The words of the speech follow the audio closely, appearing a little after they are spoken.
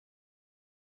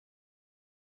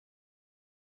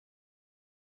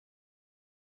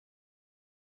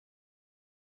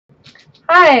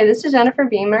Hi, this is Jennifer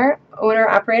Beamer,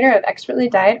 owner-operator of Expertly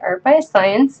Dyed Art by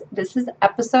Science. This is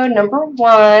episode number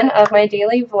 1 of my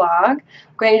daily vlog. I'm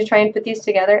going to try and put these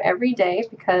together every day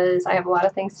because I have a lot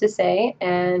of things to say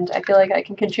and I feel like I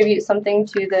can contribute something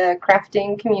to the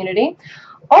crafting community.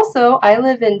 Also, I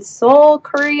live in Seoul,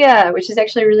 Korea, which is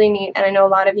actually really neat, and I know a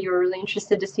lot of you are really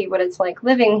interested to see what it's like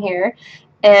living here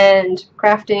and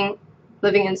crafting,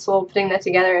 living in Seoul, putting that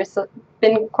together. It's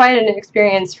been quite an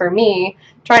experience for me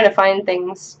trying to find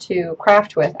things to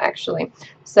craft with, actually.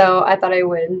 So I thought I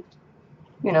would,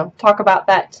 talk about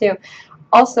that too.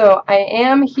 Also, I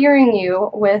am hearing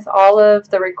you with all of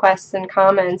the requests and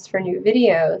comments for new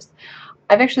videos.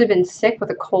 I've actually been sick with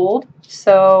a cold,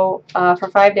 so for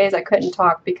 5 days I couldn't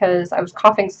talk because I was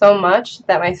coughing so much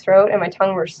that my throat and my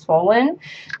tongue were swollen.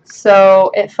 So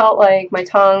it felt like my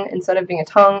tongue, instead of being a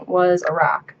tongue, was a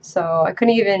rock. So I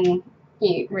couldn't even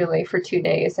eat really for 2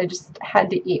 days. I just had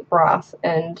to eat broth,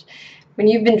 and when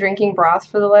you've been drinking broth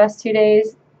for the last 2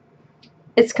 days,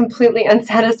 it's completely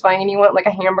unsatisfying and you want like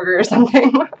a hamburger or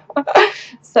something.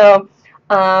 So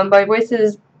my voice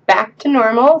is back to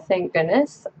normal, thank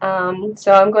goodness.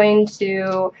 So I'm going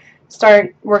to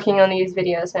start working on these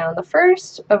videos now. The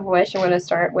first of which I'm going to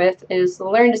start with is the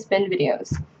Learn to Spin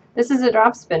videos. This is a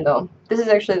drop spindle. This is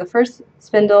actually the first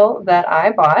spindle that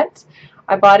I bought.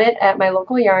 I bought it at my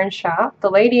local yarn shop. The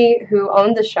lady who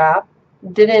owned the shop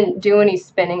didn't do any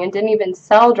spinning and didn't even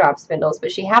sell drop spindles,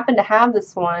 but she happened to have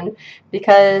this one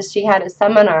because she had a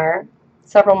seminar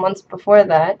several months before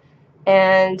that,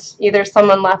 and either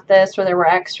someone left this or there were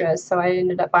extras, so I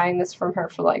ended up buying this from her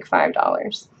for like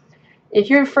 $5. If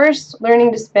you're first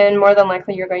learning to spin, more than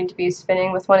likely you're going to be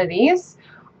spinning with one of these,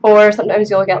 or sometimes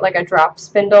you'll get like a drop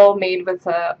spindle made with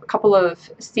a couple of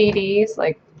CDs,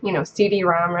 like,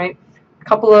 CD-ROM, right? A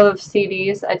couple of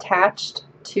CDs attached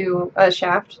to a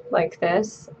shaft like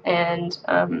this, and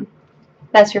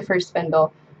that's your first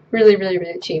spindle. Really, really,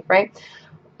 really cheap, right?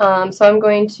 So I'm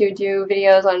going to do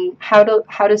videos on how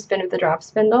to spin with the drop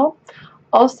spindle.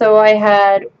 Also, I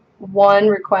had one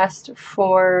request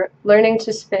for learning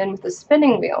to spin with the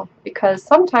spinning wheel, because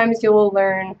sometimes you will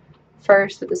learn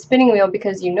first with the spinning wheel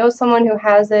because you know someone who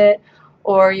has it,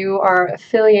 or you are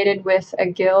affiliated with a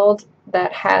guild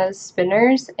that has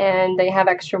spinners and they have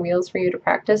extra wheels for you to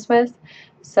practice with.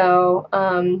 So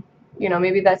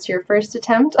maybe that's your first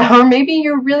attempt, or maybe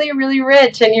you're really, really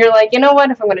rich and you're like, you know what,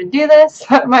 if I'm going to do this,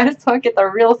 I might as well get the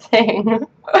real thing.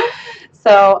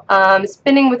 So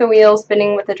spinning with a wheel,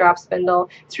 spinning with a drop spindle,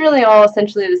 it's really all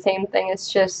essentially the same thing.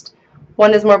 It's just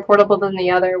one is more portable than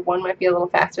the other, one might be a little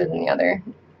faster than the other.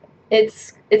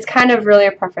 It's kind of really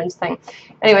a preference thing.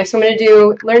 Anyway, so I'm going to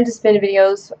do learn to spin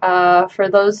videos for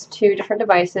those two different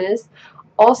devices.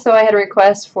 Also, I had a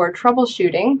request for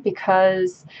troubleshooting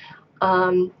because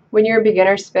when you're a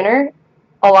beginner spinner,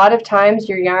 a lot of times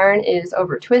your yarn is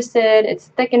over twisted, it's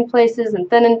thick in places and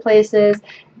thin in places,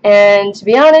 and to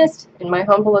be honest, in my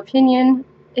humble opinion,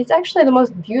 it's actually the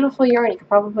most beautiful yarn you could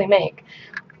probably make.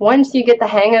 Once you get the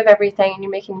hang of everything and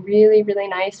you're making really, really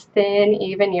nice, thin,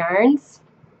 even yarns,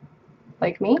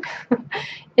 like me,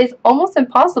 it's almost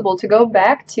impossible to go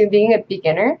back to being a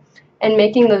beginner and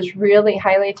making those really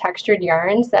highly textured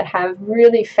yarns that have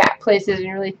really fat places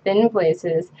and really thin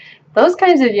places. Those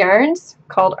kinds of yarns,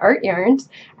 called art yarns,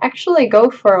 actually go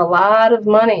for a lot of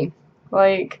money.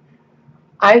 Like,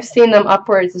 I've seen them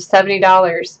upwards of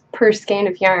 $70 per skein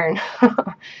of yarn.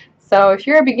 So if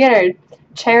you're a beginner,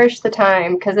 cherish the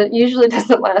time because it usually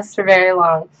doesn't last for very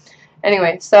long.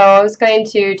 Anyway, so I was going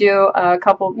to do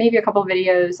maybe a couple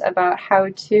videos about how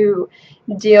to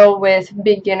deal with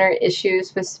beginner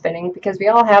issues with spinning, because we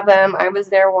all have them. I was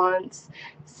there once.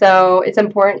 So it's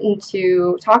important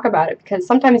to talk about it because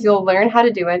sometimes you'll learn how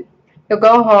to do it. You'll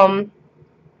go home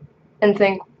and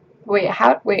think,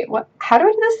 how do I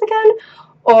do this again?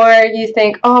 Or you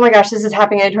think, oh my gosh, this is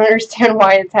happening. I don't understand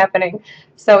why it's happening.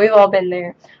 So we've all been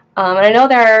there. And I know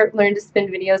there are Learn to Spin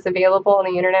videos available on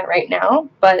the internet right now,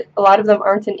 but a lot of them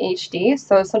aren't in HD,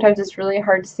 so sometimes it's really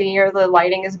hard to see, or the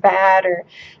lighting is bad, or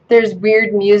there's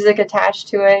weird music attached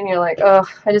to it, and you're like, oh,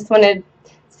 I just want to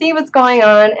see what's going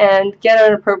on and get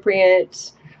an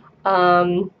appropriate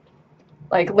learning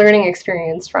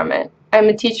experience from it. I'm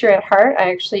a teacher at heart. I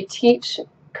actually teach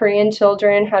Korean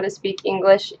children how to speak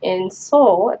English in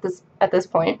Seoul at this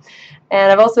point,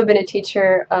 and I've also been a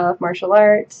teacher of martial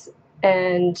arts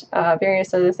and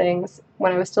various other things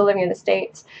when I was still living in the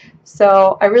States.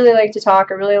 So I really like to talk,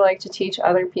 I really like to teach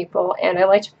other people, and I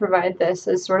like to provide this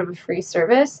as sort of a free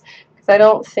service because I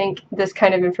don't think this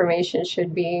kind of information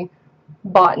should be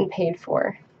bought and paid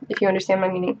for, if you understand my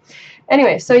meaning.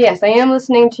 Anyway, so yes, I am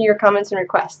listening to your comments and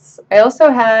requests. I also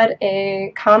had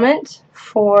a comment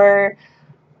for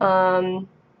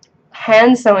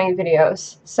hand sewing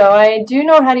videos. So I do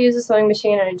know how to use a sewing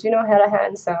machine, and I do know how to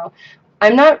hand sew.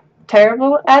 I'm not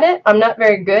terrible at it. I'm not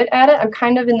very good at it. I'm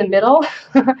kind of in the middle.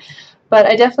 But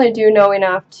I definitely do know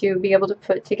enough to be able to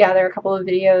put together a couple of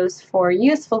videos for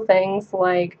useful things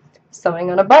like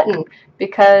sewing on a button,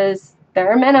 because there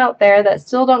are men out there that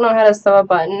still don't know how to sew a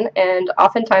button and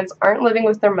oftentimes aren't living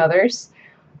with their mothers.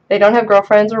 They don't have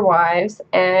girlfriends or wives,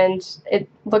 and it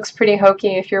looks pretty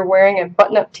hokey if you're wearing a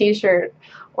button-up t-shirt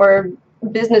or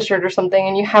business shirt or something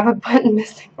and you have a button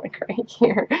missing, like right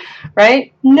here,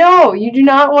 right? No, you do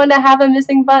not want to have a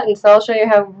missing button, so I'll show you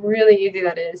how really easy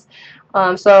that is.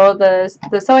 So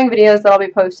the sewing videos that I'll be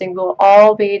posting will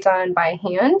all be done by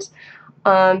hand,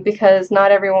 because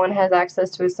not everyone has access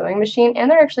to a sewing machine,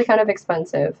 and they're actually kind of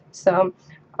expensive. So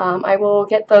I will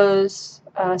get those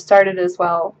started as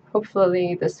well,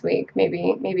 hopefully this week,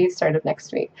 maybe start of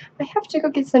next week. I have to go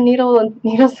get some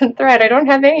needles and thread. I don't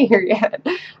have any here yet.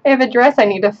 I have a dress I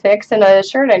need to fix and a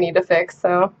shirt I need to fix,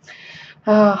 so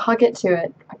I'll get to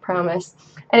it, I promise.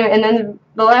 Anyway, and then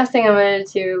the last thing I wanted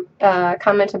to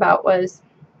comment about was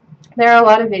there are a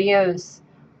lot of videos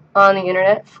on the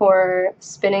internet for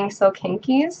spinning silk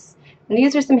hankies, and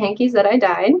these are some hankies that I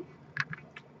dyed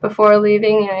before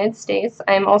leaving the United States.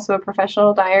 I'm also a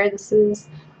professional dyer. This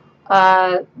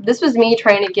was me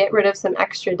trying to get rid of some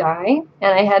extra dye,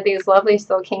 and I had these lovely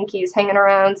silk hankies hanging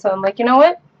around, so I'm like, you know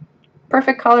what?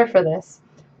 Perfect color for this.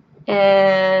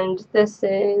 And this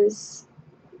is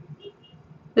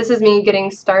me getting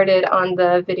started on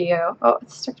the video. Oh, it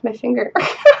stuck to my finger.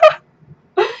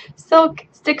 Silk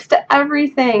sticks to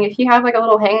everything. If you have like a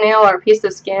little hangnail or a piece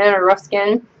of skin or rough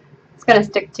skin, it's going to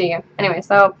stick to you. Anyway,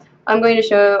 so I'm going to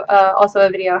show also a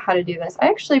video how to do this. I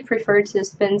actually prefer to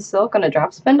spin silk on a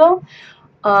drop spindle,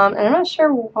 and I'm not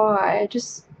sure why. I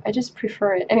just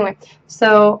prefer it. Anyway,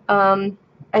 so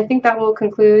I think that will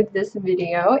conclude this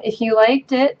video. If you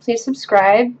liked it, please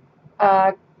subscribe,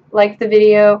 like the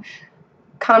video,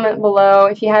 comment below.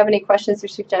 If you have any questions or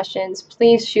suggestions,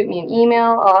 please shoot me an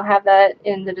email. I'll have that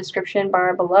in the description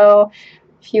bar below.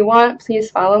 If you want,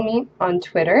 please follow me on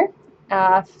Twitter.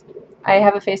 I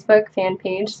have a Facebook fan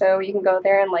page, so you can go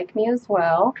there and like me as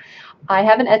well. I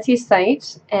have an Etsy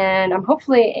site, and I'm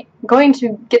hopefully going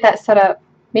to get that set up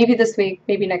maybe this week,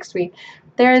 maybe next week.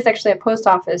 There is actually a post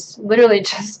office literally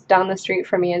just down the street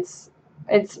from me. It's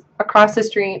across the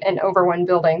street and over one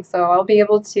building, so I'll be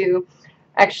able to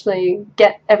actually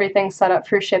get everything set up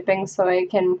for shipping so I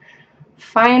can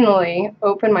finally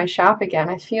open my shop again.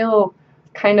 I feel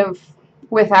kind of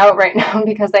without right now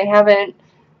because I haven't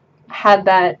had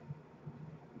that,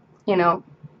 you know,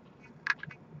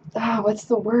 what's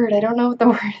the word? I don't know what the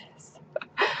word is.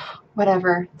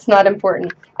 Whatever, it's not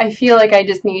important. I feel like I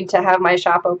just need to have my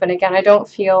shop open again. I don't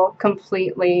feel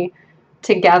completely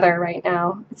together right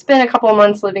now. It's been a couple of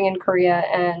months living in Korea,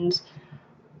 and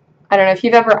I don't know if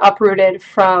you've ever uprooted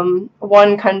from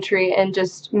one country and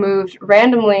just moved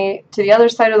randomly to the other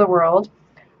side of the world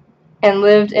and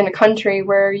lived in a country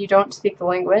where you don't speak the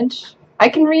language. I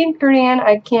can read Korean.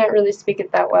 I can't really speak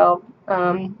it that well.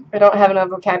 I don't have enough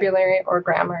vocabulary or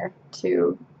grammar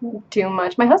to do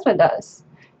much. My husband does.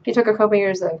 He took a couple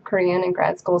years of Korean in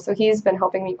grad school, so he's been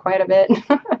helping me quite a bit.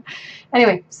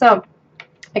 Anyway, so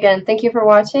again, thank you for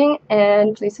watching,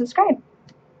 and please subscribe.